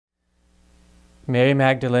Mary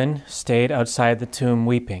Magdalene stayed outside the tomb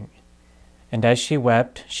weeping, and as she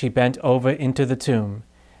wept, she bent over into the tomb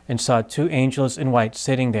and saw two angels in white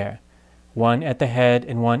sitting there, one at the head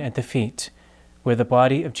and one at the feet, where the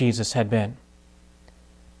body of Jesus had been.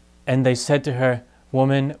 And they said to her,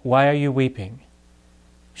 "Woman, why are you weeping?"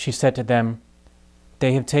 She said to them,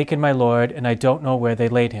 "They have taken my Lord, and I don't know where they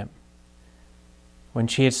laid him." When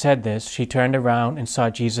she had said this, she turned around and saw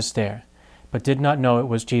Jesus there, but did not know it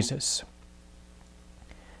was Jesus.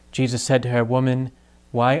 Jesus said to her, "Woman,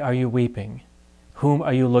 why are you weeping? Whom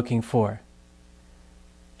are you looking for?"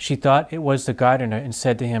 She thought it was the gardener and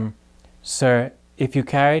said to him, "Sir, if you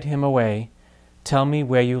carried him away, tell me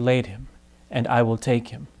where you laid him, and I will take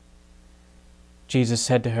him." Jesus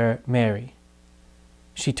said to her, "Mary."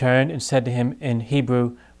 She turned and said to him in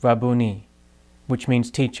Hebrew, "Rabboni," which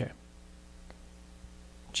means teacher.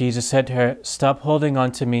 Jesus said to her, "Stop holding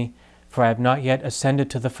on to me, for I have not yet ascended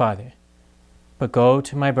to the Father. But go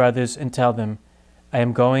to my brothers and tell them, I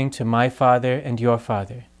am going to my Father and your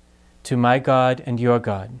Father, to my God and your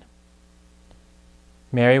God."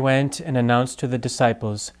 Mary went and announced to the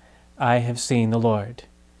disciples, "I have seen the Lord,"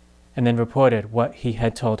 and then reported what he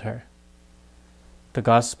had told her. The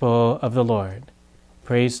Gospel of the Lord.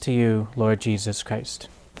 Praise to you, Lord Jesus Christ.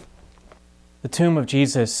 The tomb of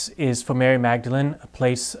Jesus is for Mary Magdalene a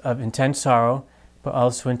place of intense sorrow, but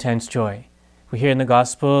also intense joy. We hear in the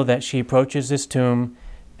Gospel that she approaches this tomb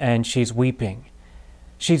and she's weeping.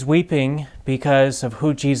 She's weeping because of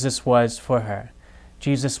who Jesus was for her.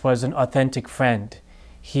 Jesus was an authentic friend.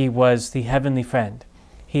 He was the heavenly friend.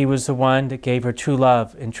 He was the one that gave her true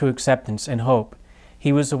love and true acceptance and hope.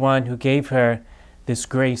 He was the one who gave her this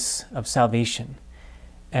grace of salvation.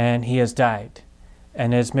 And he has died.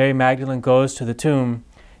 And as Mary Magdalene goes to the tomb,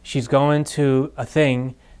 she's going to a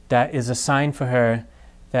thing that is a sign for her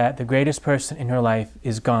that the greatest person in her life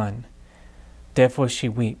is gone. Therefore she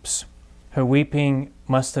weeps. Her weeping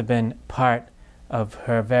must have been part of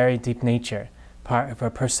her very deep nature, part of her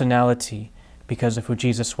personality, because of who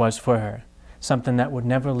Jesus was for her, something that would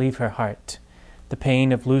never leave her heart. The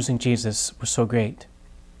pain of losing Jesus was so great.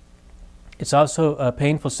 It's also a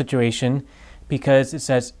painful situation because it's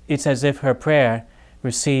as if her prayer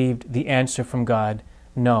received the answer from God,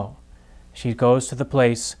 no. She goes to the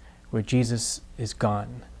place where Jesus is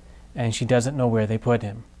gone, and she doesn't know where they put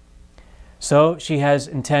him. So she has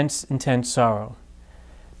intense sorrow.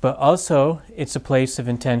 But also, it's a place of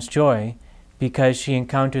intense joy because she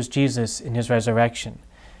encounters Jesus in his resurrection.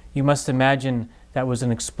 You must imagine that was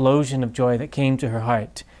an explosion of joy that came to her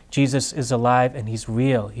heart. Jesus is alive and he's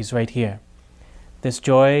real. He's right here. This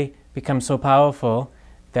joy becomes so powerful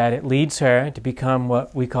that it leads her to become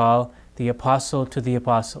what we call the apostle to the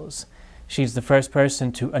apostles. She's the first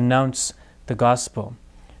person to announce the gospel.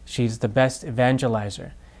 She's the best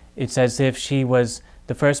evangelizer. It's as if she was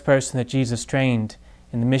the first person that Jesus trained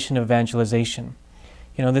in the mission of evangelization.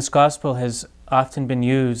 You know, this gospel has often been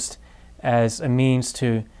used as a means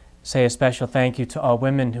to say a special thank you to all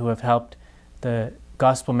women who have helped the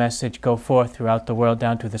gospel message go forth throughout the world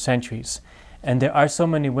down through the centuries. And there are so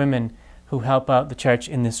many women who help out the church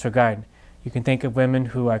in this regard. You can think of women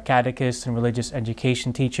who are catechists and religious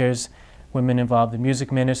education teachers, women involved in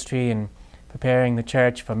music ministry and preparing the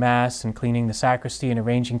church for Mass and cleaning the sacristy and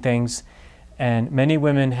arranging things. And many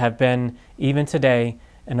women have been, even today,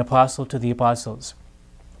 an apostle to the apostles,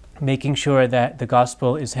 making sure that the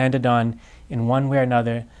gospel is handed on in one way or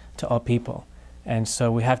another to all people. And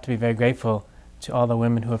so we have to be very grateful to all the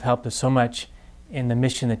women who have helped us so much in the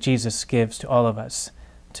mission that Jesus gives to all of us,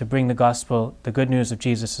 to bring the gospel, the good news of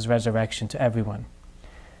Jesus' resurrection to everyone.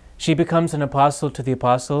 She becomes an apostle to the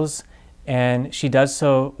apostles, and she does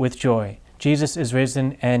so with joy. Jesus is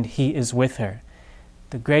risen and he is with her.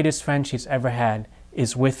 The greatest friend she's ever had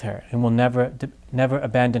is with her and will never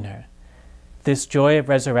abandon her. This joy of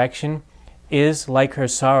resurrection is, like her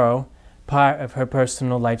sorrow, part of her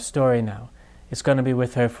personal life story now. It's going to be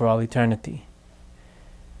with her for all eternity.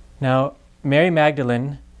 Now, Mary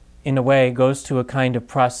Magdalene, in a way, goes through a kind of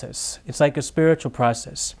process. It's like a spiritual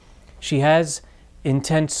process. She has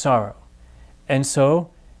intense sorrow. And so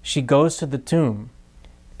she goes to the tomb.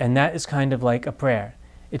 And that is kind of like a prayer.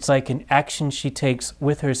 It's like an action she takes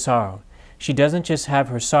with her sorrow. She doesn't just have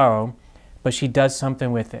her sorrow, but she does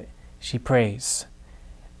something with it. She prays.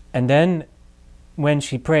 And then when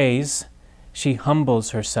she prays, she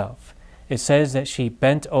humbles herself. It says that she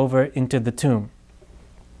bent over into the tomb.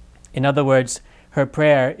 In other words, her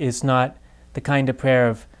prayer is not the kind of prayer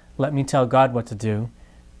of, let me tell God what to do,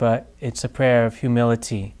 but it's a prayer of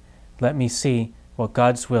humility. Let me see what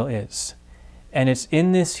God's will is. And it's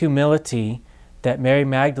in this humility that Mary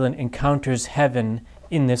Magdalene encounters heaven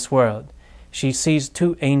in this world. she sees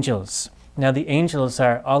two angels. Now the angels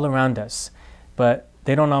are all around us, but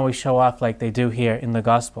they don't always show off like they do here in the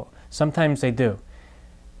gospel. Sometimes they do.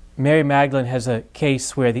 Mary Magdalene has a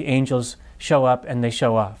case where the angels show up and they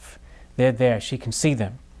show off. They're there. She can see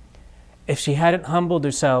them. If she hadn't humbled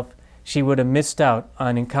herself, she would have missed out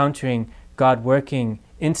on encountering God working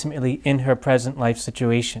intimately in her present life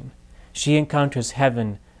situation. She encounters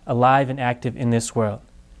heaven alive and active in this world.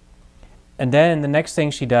 And then the next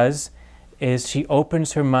thing she does is she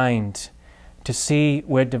opens her mind to see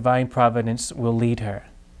where divine providence will lead her.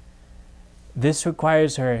 This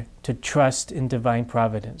requires her to trust in divine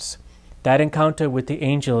providence. That encounter with the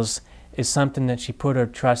angels is something that she put her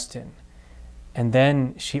trust in. And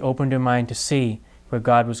then she opened her mind to see where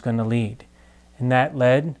God was going to lead. And that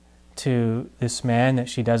led to this man that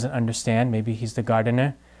she doesn't understand. Maybe he's the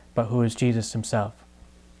gardener, but who is Jesus himself.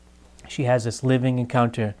 She has this living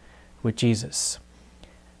encounter with Jesus.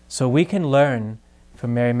 So we can learn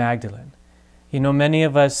from Mary Magdalene. You know, many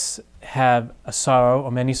of us have a sorrow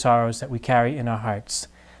or many sorrows that we carry in our hearts.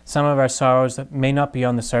 Some of our sorrows that may not be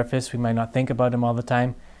on the surface, we might not think about them all the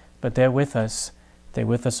time, but they're with us. They're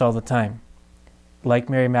with us all the time. Like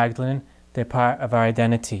Mary Magdalene, they're part of our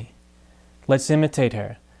identity. Let's imitate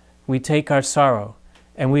her. We take our sorrow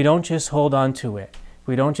and we don't just hold on to it.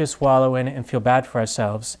 We don't just wallow in it and feel bad for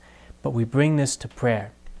ourselves, but we bring this to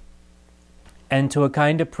prayer. And to a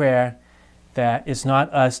kind of prayer that is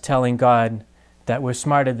not us telling God that we're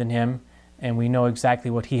smarter than Him and we know exactly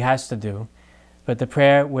what He has to do, but the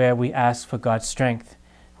prayer where we ask for God's strength,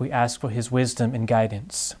 we ask for His wisdom and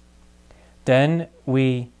guidance. Then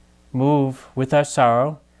we move with our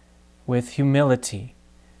sorrow, with humility.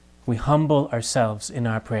 We humble ourselves in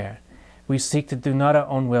our prayer. We seek to do not our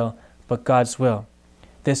own will, but God's will.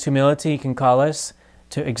 This humility can call us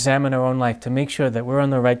to examine our own life, to make sure that we're on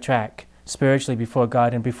the right track, spiritually before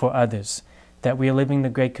God and before others, that we are living the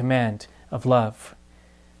great command of love.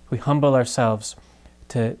 We humble ourselves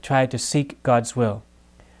to try to seek God's will.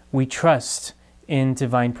 We trust in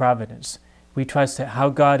divine providence. We trust that how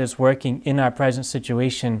God is working in our present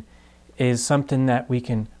situation is something that we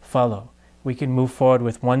can follow. We can move forward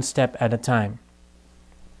with one step at a time.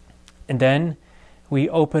 And then we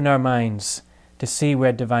open our minds to see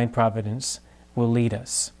where divine providence will lead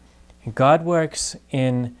us. And God works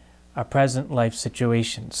in our present life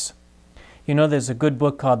situations. You know, there's a good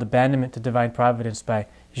book called Abandonment to Divine Providence by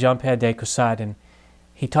Jean-Pierre de Caussade, and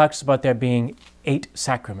he talks about there being 8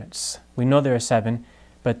 sacraments. We know there are 7,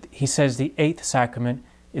 but he says the 8th sacrament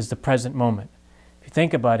is the present moment. If you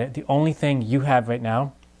think about it, the only thing you have right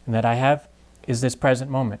now, and that I have, is this present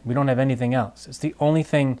moment. We don't have anything else. It's the only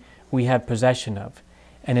thing we have possession of.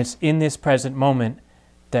 And it's in this present moment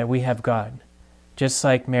that we have God. Just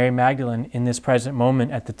like Mary Magdalene in this present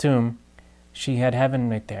moment at the tomb, she had heaven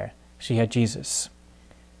right there. She had Jesus.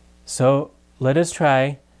 So let us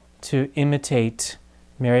try to imitate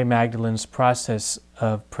Mary Magdalene's process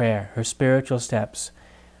of prayer, her spiritual steps.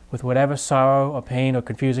 With whatever sorrow or pain or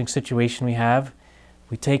confusing situation we have,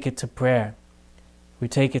 we take it to prayer. We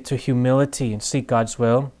take it to humility and seek God's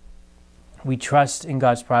will. We trust in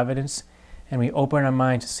God's providence, and we open our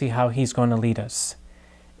mind to see how He's going to lead us.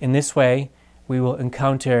 In this way, we will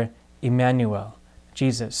encounter Emmanuel,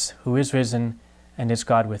 Jesus, who is risen and is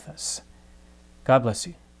God with us. God bless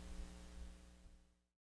you.